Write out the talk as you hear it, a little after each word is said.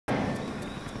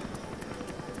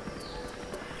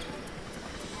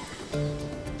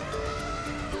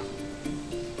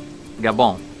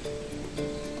Gabon,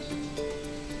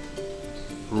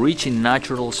 rich in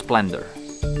natural splendor,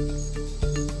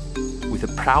 with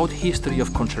a proud history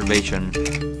of conservation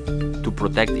to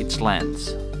protect its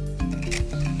lands.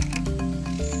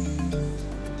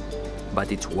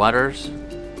 But its waters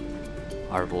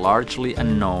are largely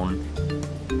unknown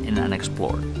and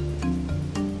unexplored.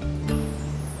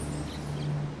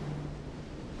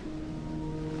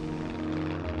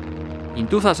 In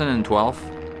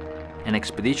 2012, an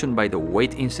expedition by the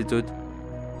Waitt Institute,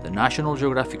 the National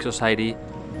Geographic Society,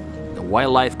 the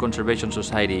Wildlife Conservation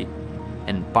Society,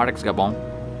 and Parks Gabon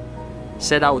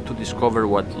set out to discover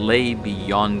what lay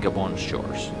beyond Gabon's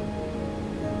shores.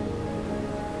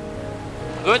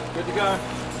 Good to go.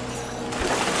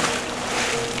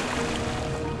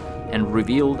 And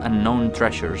revealed unknown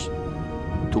treasures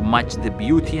to match the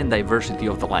beauty and diversity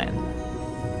of the land,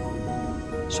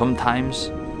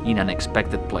 sometimes in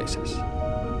unexpected places.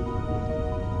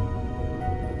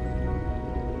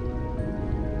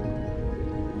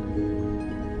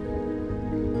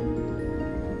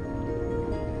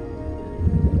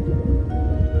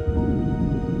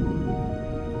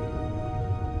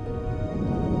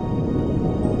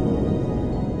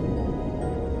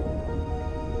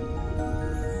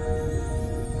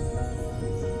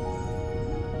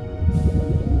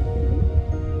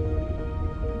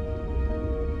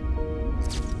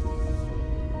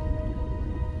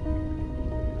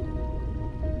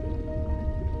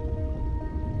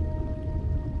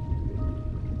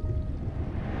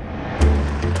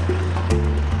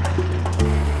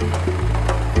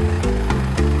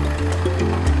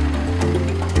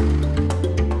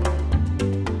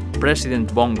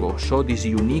 President Bongo saw this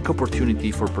unique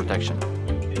opportunity for protection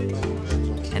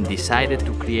and decided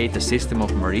to create a system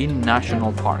of marine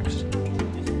national parks,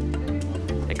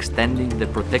 extending the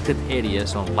protected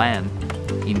areas on land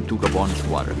into Gabon's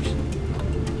waters.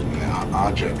 Yeah,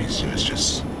 our job is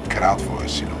just cut out for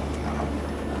us,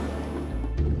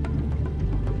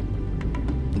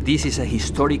 This is a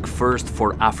historic first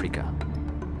for Africa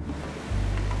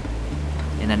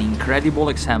and an incredible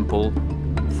example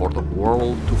for the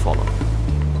world to follow.